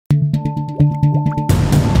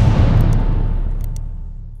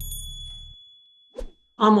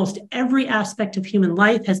almost every aspect of human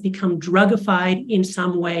life has become drugified in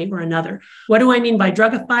some way or another. What do I mean by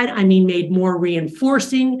drugified? I mean made more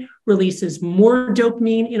reinforcing, releases more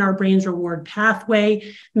dopamine in our brain's reward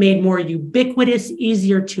pathway, made more ubiquitous,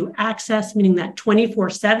 easier to access, meaning that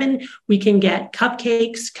 24/7, we can get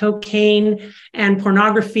cupcakes, cocaine, and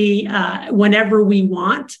pornography whenever we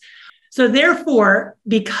want. So therefore,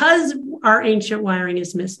 because our ancient wiring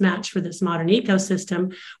is mismatched for this modern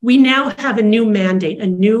ecosystem, we now have a new mandate, a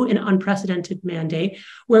new and unprecedented mandate,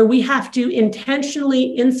 where we have to intentionally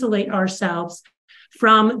insulate ourselves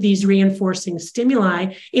from these reinforcing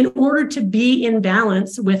stimuli in order to be in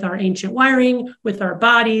balance with our ancient wiring, with our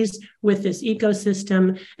bodies, with this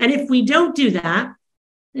ecosystem. And if we don't do that,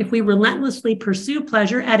 if we relentlessly pursue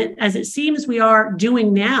pleasure, as it seems we are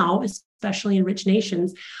doing now, especially in rich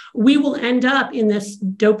nations, we will end up in this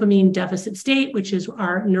dopamine deficit state, which is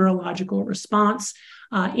our neurological response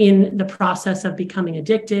in the process of becoming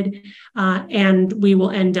addicted. And we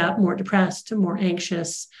will end up more depressed, more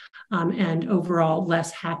anxious, and overall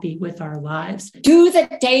less happy with our lives. Do the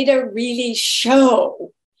data really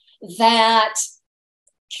show that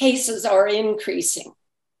cases are increasing?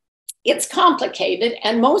 It's complicated,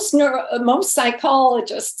 and most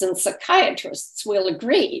psychologists and psychiatrists will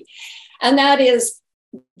agree. And that is,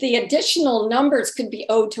 the additional numbers could be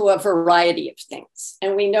owed to a variety of things.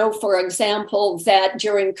 And we know, for example, that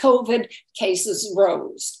during COVID, cases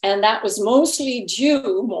rose. And that was mostly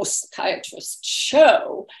due, most psychiatrists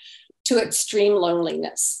show, to extreme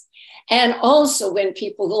loneliness. And also when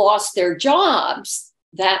people lost their jobs,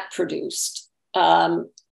 that produced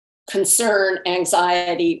concern,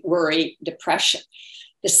 anxiety, worry, depression.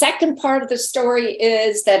 The second part of the story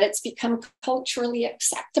is that it's become culturally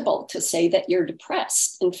acceptable to say that you're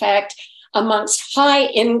depressed. In fact, amongst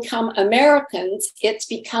high-income Americans, it's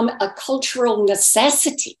become a cultural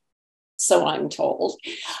necessity, so I'm told,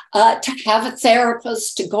 to have a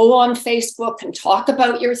therapist, to go on Facebook and talk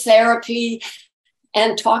about your therapy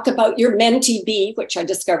and talk about your mentee B, which I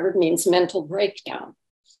discovered means mental breakdown.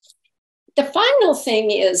 The final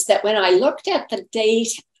thing is that when I looked at the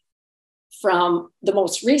data from the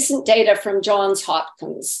most recent data from Johns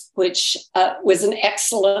Hopkins, which was an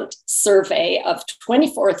excellent survey of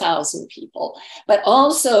 24,000 people, but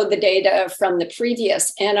also the data from the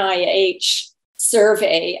previous NIH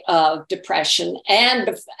survey of depression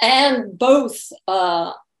and both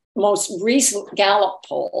most recent Gallup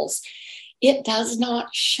polls, it does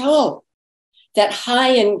not show that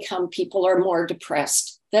high-income people are more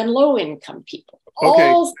depressed than low-income people. Okay.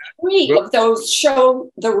 All three of those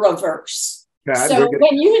show the reverse. Pat, so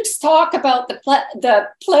when you talk about the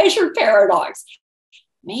pleasure paradox,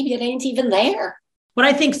 maybe it ain't even there. What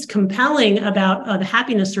I think is compelling about the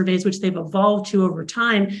happiness surveys, which they've evolved to over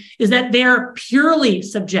time, is that they're purely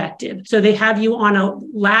subjective. So they have you on a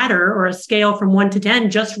ladder or a scale from 1 to 10,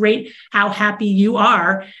 just rate how happy you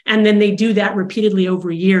are. And then they do that repeatedly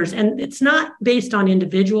over years. And it's not based on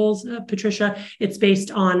individuals, Patricia, it's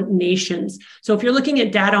based on nations. So if you're looking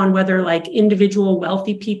at data on whether like individual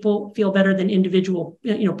wealthy people feel better than individual,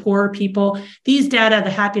 poorer people, these data,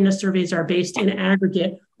 the happiness surveys are based in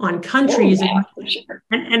aggregate on countries.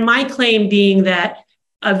 And my claim being that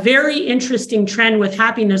a very interesting trend with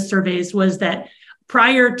happiness surveys was that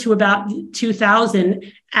prior to about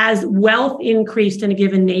 2000, as wealth increased in a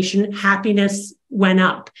given nation, happiness went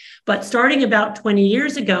up. But starting about 20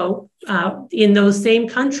 years ago, in those same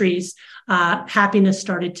countries, happiness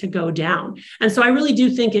started to go down. And so I really do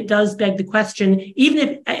think it does beg the question, even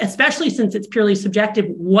if, especially since it's purely subjective,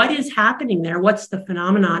 what is happening there? What's the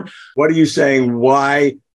phenomenon? What are you saying?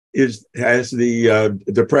 Why has the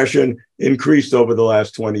depression increased over the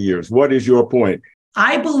last 20 years? What is your point?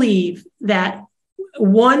 I believe that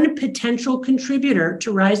one potential contributor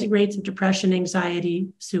to rising rates of depression, anxiety,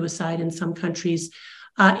 suicide in some countries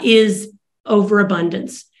is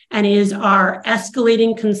overabundance, and is our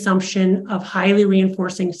escalating consumption of highly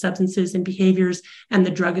reinforcing substances and behaviors and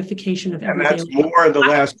the drugification of everyday life. And that's more in the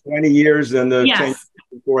last 20 years than the 10 years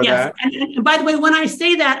before that? And by the way, when I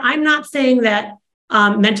say that, I'm not saying that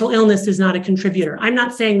mental illness is not a contributor. I'm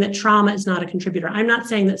not saying that trauma is not a contributor. I'm not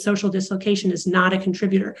saying that social dislocation is not a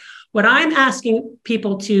contributor. What I'm asking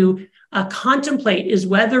people to contemplate is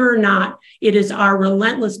whether or not it is our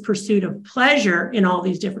relentless pursuit of pleasure in all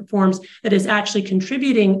these different forms that is actually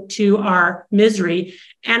contributing to our misery.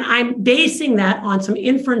 And I'm basing that on some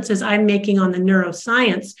inferences I'm making on the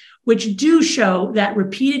neuroscience, which do show that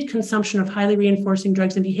repeated consumption of highly reinforcing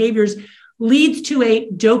drugs and behaviors leads to a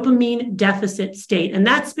dopamine deficit state. And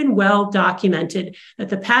that's been well documented, that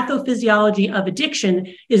the pathophysiology of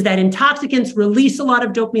addiction is that intoxicants release a lot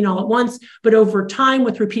of dopamine all at once, but over time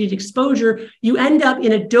with repeated exposure, you end up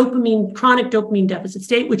in a chronic dopamine deficit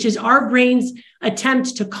state, which is our brain's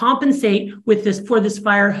attempt to compensate for this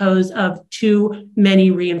fire hose of too many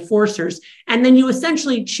reinforcers. And then you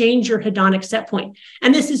essentially change your hedonic set point.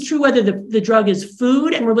 And this is true whether the drug is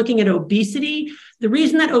food, and we're looking at obesity. The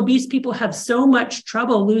reason that obese people have so much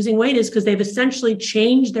trouble losing weight is because they've essentially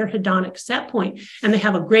changed their hedonic set point, and they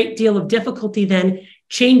have a great deal of difficulty then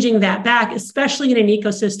changing that back, especially in an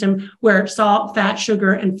ecosystem where salt, fat,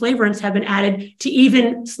 sugar, and flavorants have been added to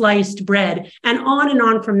even sliced bread, and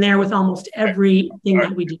on from there with almost everything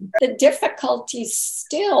that we do. The difficulty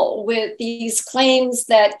still with these claims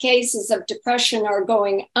that cases of depression are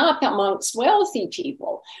going up amongst wealthy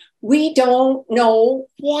people, we don't know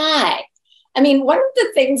why. I mean, one of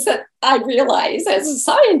the things that I realize as a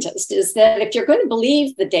scientist is that if you're going to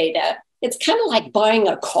believe the data, it's kind of like buying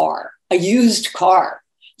a car, a used car.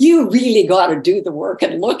 You really got to do the work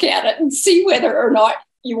and look at it and see whether or not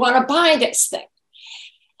you want to buy this thing.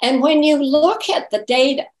 And when you look at the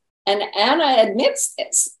data, and Anna admits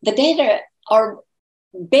this, the data are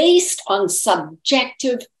based on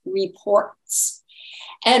subjective reports.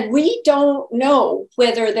 And we don't know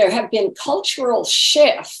whether there have been cultural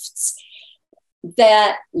shifts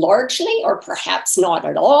that largely, or perhaps not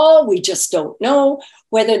at all, we just don't know,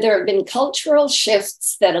 whether there have been cultural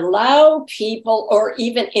shifts that allow people or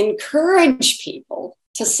even encourage people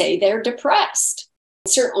to say they're depressed.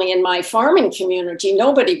 Certainly in my farming community,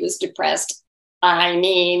 nobody was depressed. I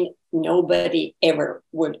mean, nobody ever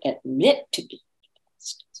would admit to be depressed.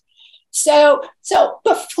 So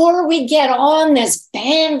before we get on this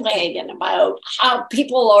bandwagon about how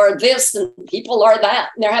people are this and people are that,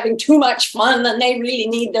 and they're having too much fun and they really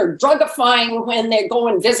need their drugifying when they go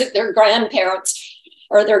and visit their grandparents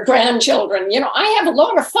or their grandchildren. You know, I have a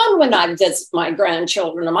lot of fun when I visit my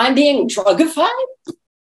grandchildren. Am I being drugified?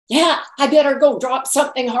 Yeah, I better go drop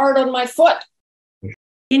something hard on my foot.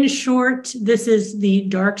 In short, this is the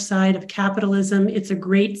dark side of capitalism. It's a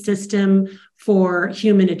great system for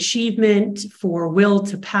human achievement, for will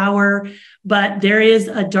to power, but there is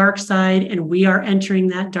a dark side, and we are entering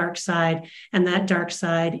that dark side. And that dark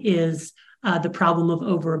side is the problem of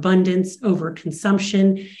overabundance,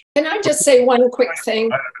 overconsumption. Can I just say one quick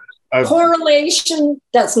thing? Correlation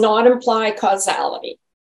does not imply causality.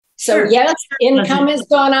 So yes, income has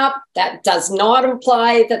gone up. That does not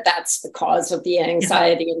imply that that's the cause of the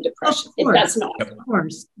anxiety and depression. It does not. Of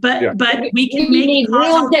course, but we can need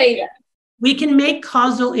real data. We can make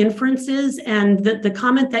causal inferences, and the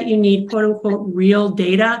comment that you need, quote unquote, real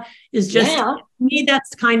data is just, to me,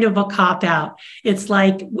 that's kind of a cop out. It's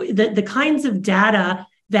like the kinds of data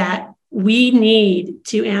that we need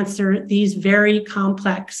to answer these very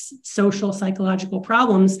complex social psychological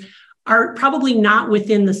problems are probably not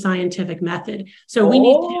within the scientific method. So we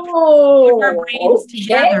need to put our brains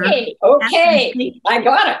together. Okay, I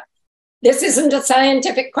got it. This isn't a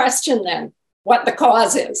scientific question then, what the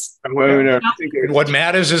cause is. What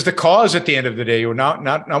matters is the cause at the end of the day,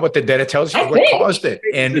 not what the data tells you, what caused it.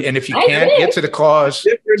 And if you can't get to the cause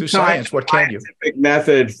through science, what can you? Scientific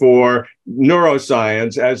method for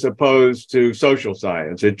neuroscience as opposed to social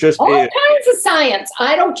science. It just all kinds of science.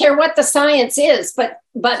 I don't care what the science is, but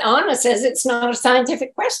Anna says it's not a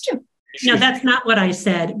scientific question. No, that's not what I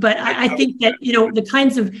said. But I think that, the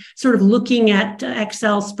kinds of sort of looking at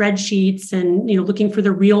Excel spreadsheets and, looking for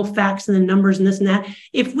the real facts and the numbers and this and that,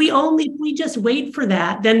 if we just wait for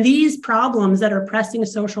that, then these problems that are pressing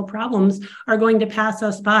social problems are going to pass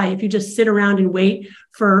us by. If you just sit around and wait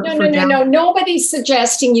for... No. Nobody's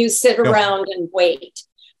suggesting you sit around and wait.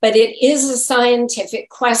 But it is a scientific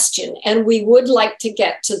question, and we would like to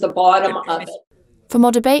get to the bottom of it. For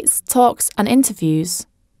more debates, talks, and interviews,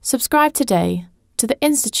 subscribe today to the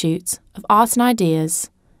Institute of Art and Ideas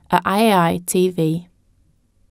at IAI TV.